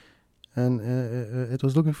me. And it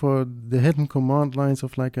was looking for the hidden command lines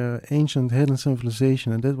of like an ancient hidden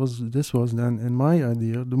civilization. And this was then, in my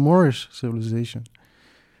idea, the Moorish civilization.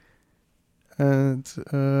 And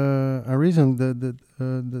I reasoned that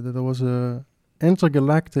there was a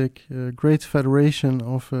intergalactic great federation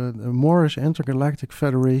of a Moorish intergalactic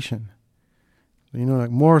federation.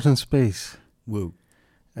 Like Moors in space. Woo.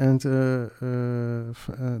 And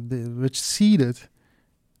which seeded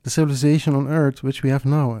the civilization on Earth, which we have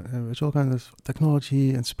now, which all kinds of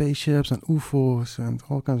technology and spaceships and UFOs and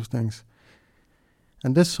all kinds of things.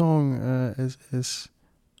 And this song is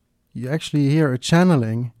you actually hear a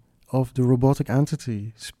channeling of the robotic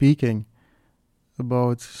entity speaking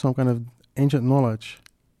about some kind of ancient knowledge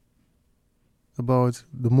about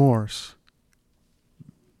the Moors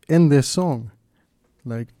in this song,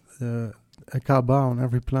 like a Kaaba on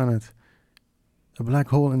every planet, a black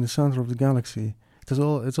hole in the center of the galaxy.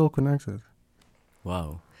 It's all connected.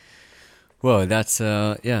 Wow. Well, that's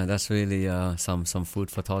really some food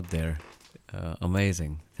for thought there.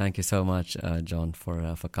 Amazing. Thank you so much, John,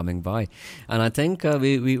 for coming by. And I think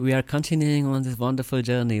we are continuing on this wonderful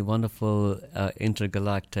journey, wonderful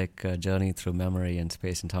intergalactic journey through memory and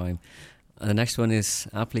space and time. The next one is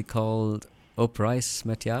aptly called Op Reis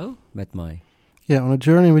met jou, met mij. Yeah, on a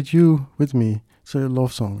journey with you, with me. It's a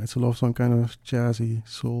love song. It's a love song, kind of jazzy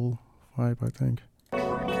soul vibe, I think.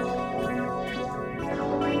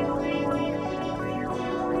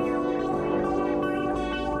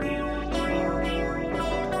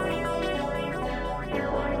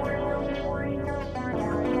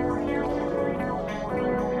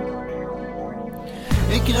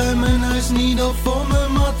 Ik ruim mijn huis niet op voor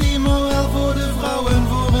mijn mattie, maar wel voor de vrouwen.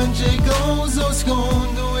 Voor een chico zo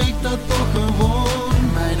schoon doe ik dat toch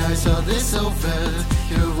gewoon. Mijn huishoud is zo vet,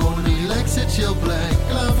 gewoon relaxe chill plek.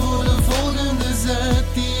 Klaar voor de volgende zet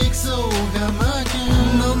die ik zo ga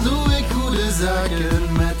maken. Dan doe ik goede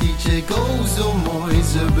zaken met die chico zo mooi.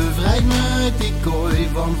 Ze bevrijdt me uit die kooi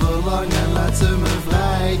van verlangen, laat ze me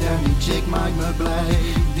vrij. En die chick maakt me blij.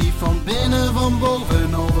 Die van binnen, van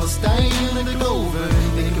boven, overstijgen de kloven.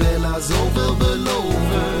 Ik wil haar zoveel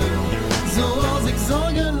beloven. Zoals ik zal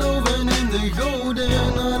geloven in de goden.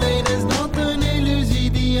 Alleen is dat een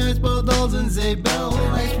illusie die uitspart als een zeebel.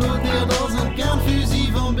 Explodeert als een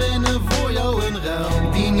kernfusie van binnen voor jou een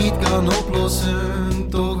ruil. Die niet kan oplossen,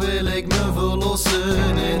 toch wil ik me verlossen.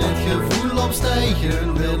 In het gevoel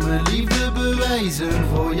opstijgen, wil mijn liefde bewijzen.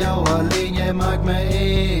 Voor jou alleen, jij maakt me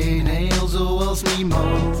één, heel zoals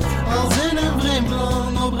niemand. Als in een vreemd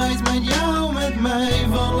land, op reis met jou, met mij.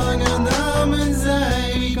 Verlangen naar mijn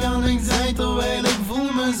zij, wie kan ik zijn terwijl ik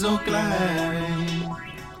voel me zo klein.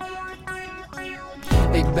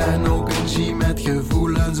 Ik ben ook een G met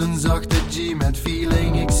gevoelens, een zachte G met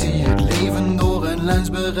feeling. Ik zie het leven door een lens,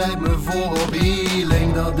 bereid me voor op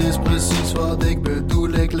healing. Dat is precies wat ik bedoel,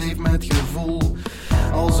 ik leef met gevoel.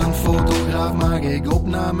 Als een fotograaf maak ik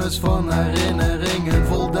opnames van herinneringen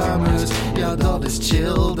vol dames. Ja, dat is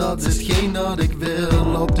chill, dat is hetgeen dat ik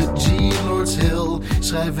wil. Op de G-Lords Hill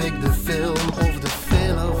schrijf ik de film of de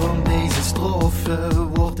filler van deze strofe.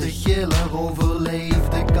 Wordt de giller,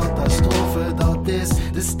 overleeft de catastrofe. Dat is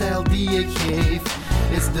de stijl die ik geef,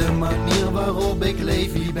 is de manier waarop ik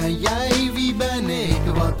leef. Wie ben jij, wie ben ik?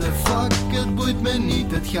 What the fuck, het boeit me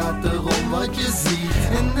niet. Het gaat erom wat je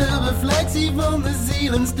ziet. In de reflectie van de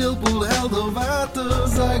ziel, een stilpoel helder water.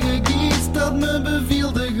 Zag ik iets dat me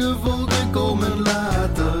beviel, de gevolgen komen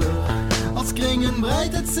later. Als kringen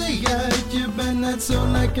breidt het zich uit. Je bent net zo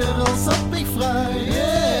lekker als sappig fruit.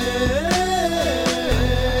 Yeah.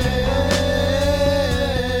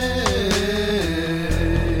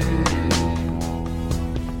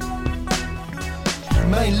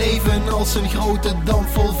 Mijn leven als een grote damp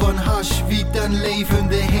vol van hash, wiet en leven.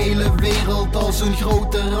 De hele wereld als een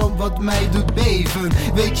grote ramp wat mij doet beven.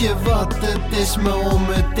 Weet je wat, het is me om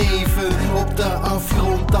het even. Op de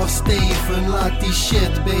afgrond afsteven, laat die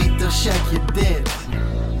shit beter, check je dit.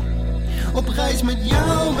 Op reis met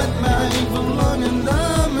jou, met mij, verlangen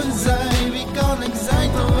naar mijn zij. Wie kan ik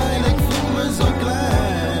zijn terwijl ik voel me zo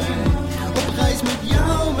klein. Op reis met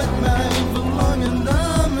jou, met mij, verlangen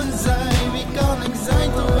naar mijn zij. Wie kan ik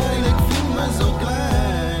zijn terwijl ik voel me zo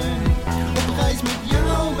klein. Op reis met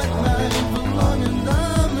jou, met mij, verlangen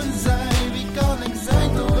naar mijn zij. Wie kan ik zijn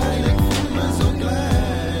terwijl ik voel me zo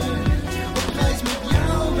klein.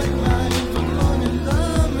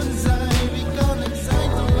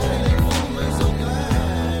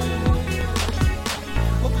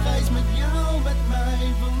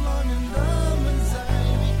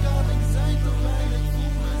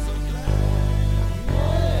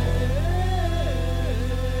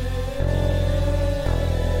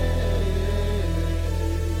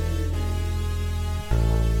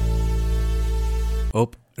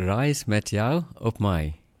 Reis met jou op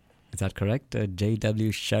mij. Is that correct?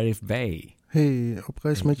 J.W. Sheriff Bay. Hey, op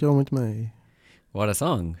reis met jou met mij. What a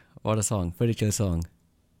song. What a song. Pretty chill song.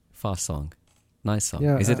 Fast song. Nice song.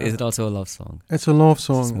 Yeah, Is it also a love song? It's a love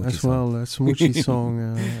song It's a as well. A smoochy song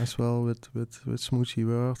as well with smoochy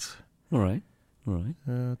words. All right.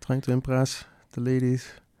 Trying to impress the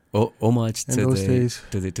ladies. Homage in to those days.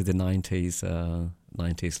 the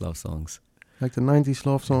 90s love songs. Like the 90s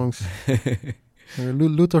love songs.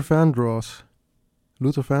 Luther Vandross.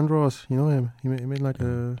 Luther Vandross, you know him? He made like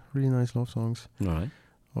a really nice love songs. All right.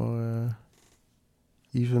 Or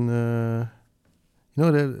even there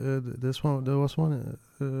was one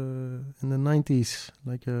in the 90s,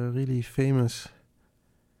 like a really famous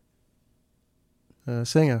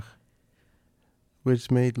singer, which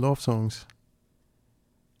made love songs,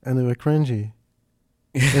 and they were cringy.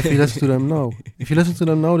 If you listen to them now,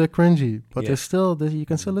 they're cringy, but they're still you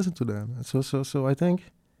can still listen to them. So I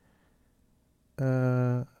think,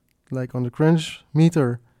 like on the cringe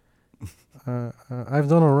meter, I've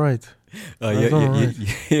done all right.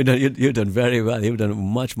 You've done very well. You've done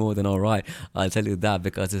much more than all right. I'll tell you that,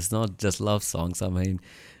 because it's not just love songs. I mean,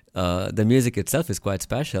 the music itself is quite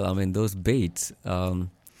special. I mean, those beats, and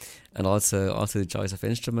also the choice of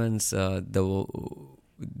instruments.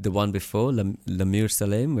 The one before, Lemur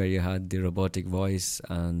Salim, where you had the robotic voice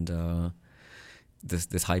and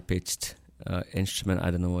this high-pitched instrument.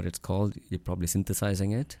 I don't know what it's called. You're probably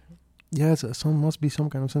synthesizing it. Yeah, must be some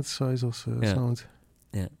kind of synthesizer sound.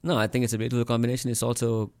 Yeah. No, I think it's a beautiful combination. It's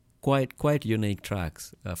also quite unique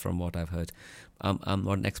tracks from what I've heard. I'm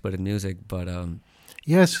not an expert in music, but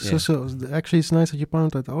yes. Yeah. So actually, it's nice that you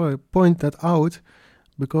point that out,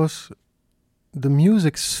 because the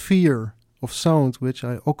music sphere of sound which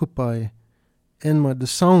I occupy in the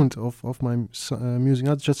sound of my music,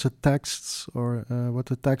 not just the texts or what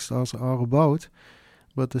the texts are about,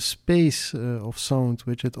 but the space of sound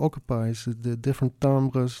which it occupies, the different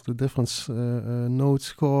timbres, the different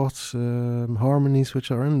notes, chords, harmonies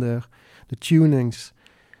which are in there, the tunings.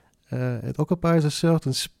 It occupies a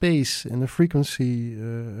certain space in the frequency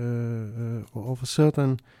of a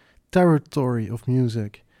certain territory of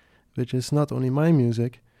music, which is not only my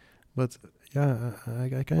music, but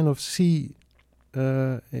I kind of see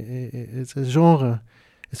it's a genre.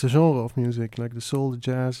 It's a genre of music, like the soul, the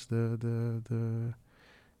jazz, the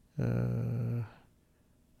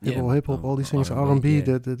hip hop, all these things, R&B,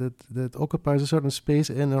 that occupies a certain space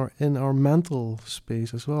in our mental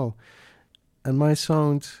space as well. And my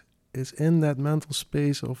sound is in that mental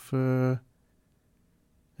space of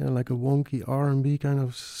like a wonky R&B kind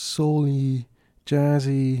of soul-y,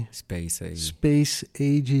 jazzy, space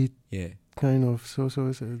agey kind of. So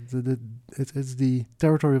it's the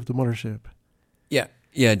territory of the mothership.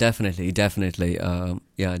 Yeah, definitely. Definitely own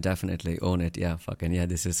it. Yeah, fucking yeah.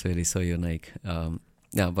 This is really so unique.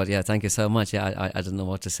 But yeah, thank you so much. Yeah, I don't know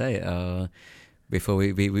what to say. Before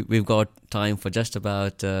we've got time for just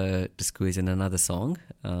about to squeeze in another song,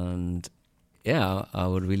 and yeah, I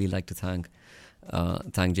would really like to thank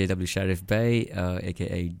J.W. Sheriff Bay,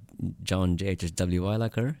 aka John J.H.W.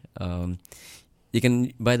 Weilacher. You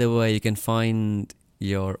can find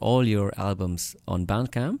all your albums on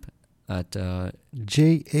Bandcamp at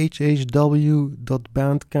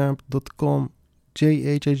jhhw.bandcamp.com.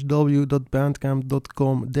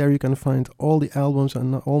 jhhw.bandcamp.com. There you can find all the albums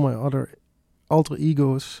and all my other alter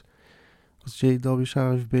egos. Because J.W.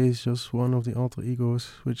 Sheriff Bay is just one of the alter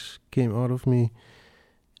egos which came out of me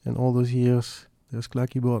in all those years. There's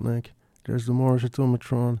Clacky Botnek, there's the Morris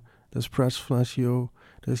Automatron, there's Press Flashio,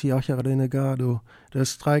 there's Yachar Renegado, there's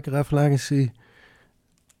Striker F Legacy.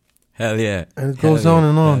 Hell yeah. And it goes on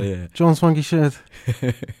and on. Yeah. John's funky shit.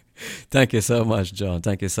 Thank you so much, John.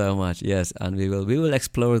 Thank you so much. Yes, and we will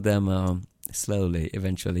explore them slowly,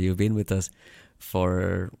 eventually. You've been with us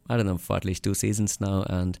for at least 2 seasons now,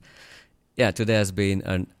 and yeah, today has been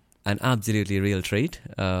an absolutely real treat,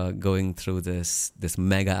 going through this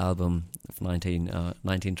mega album of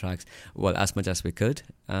 19 tracks, well, as much as we could,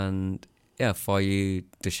 and yeah, for you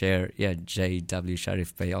to share, J.W.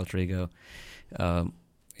 Sheriff Bay alter ego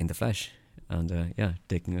in the flesh, and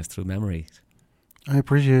taking us through memories. I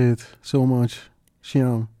appreciate it so much,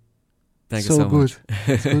 Shyam. Thank you so good. Much.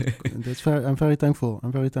 It's good. I'm very thankful.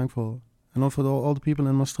 And also for all the people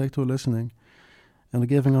in Maastricht who are listening and are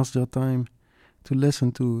giving us their time to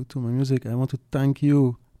listen to my music. I want to thank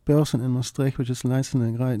you, person in Maastricht, which is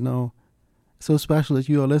listening right now. It's so special that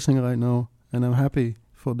you are listening right now, and I'm happy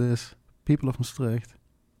for this. People of Maastricht.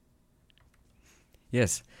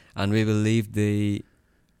 Yes, and we will leave the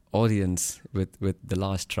audience with the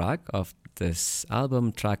last track of this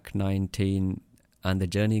album, track 19, and the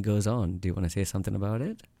journey goes on. Do you want to say something about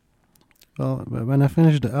it? Well, when I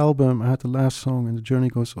finished the album, I had the last song, and the journey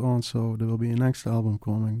goes on. So there will be a next album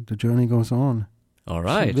coming. The journey goes on. All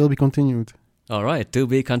right. So it will be continued. All right, to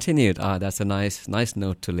be continued. That's a nice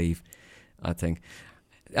note to leave, I think.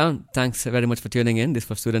 Thanks very much for tuning in. This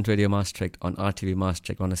was Student Radio Maastricht on RTV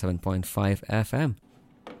Maastricht 107.5 FM.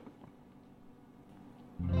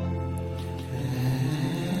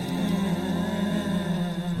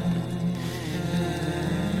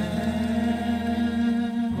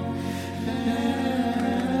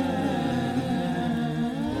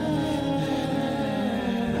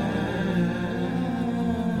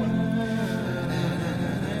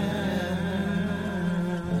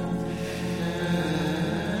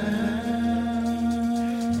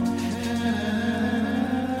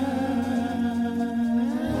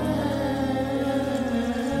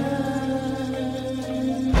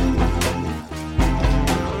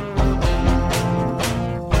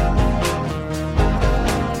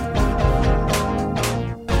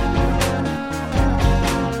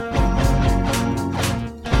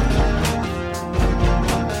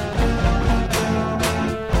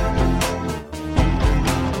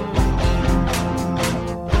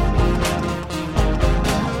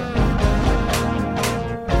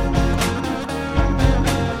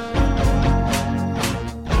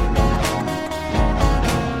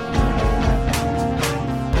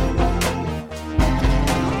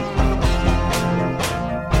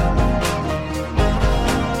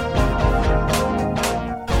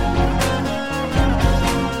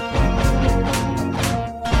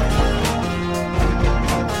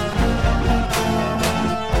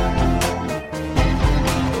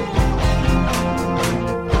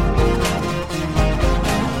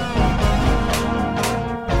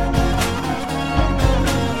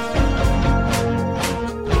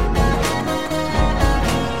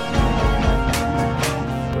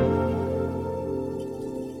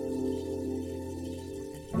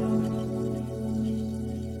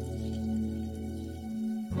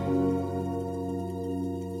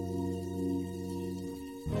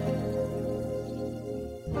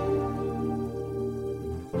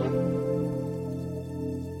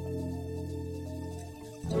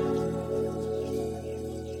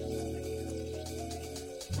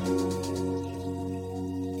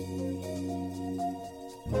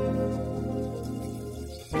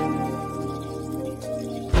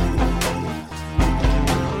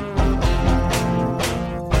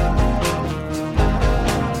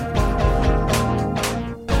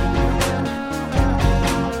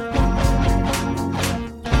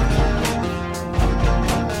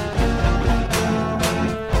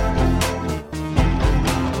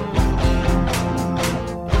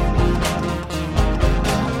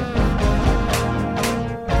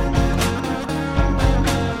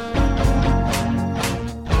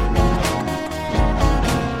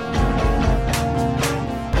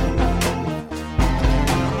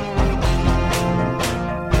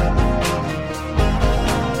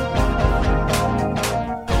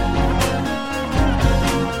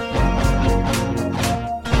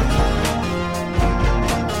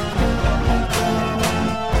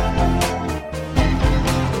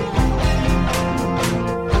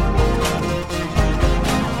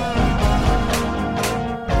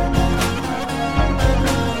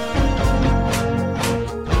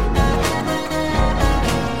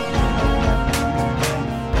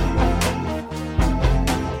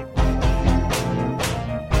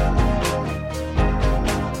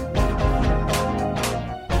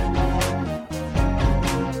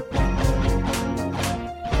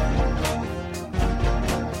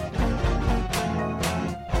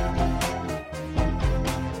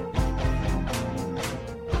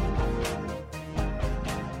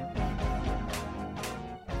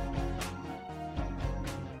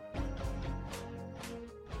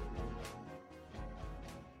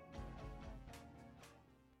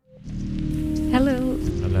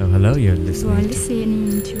 Hello, you're listening. You are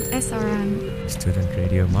listening to SRM Student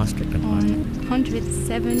Radio Maastricht on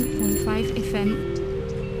 107.5 FM.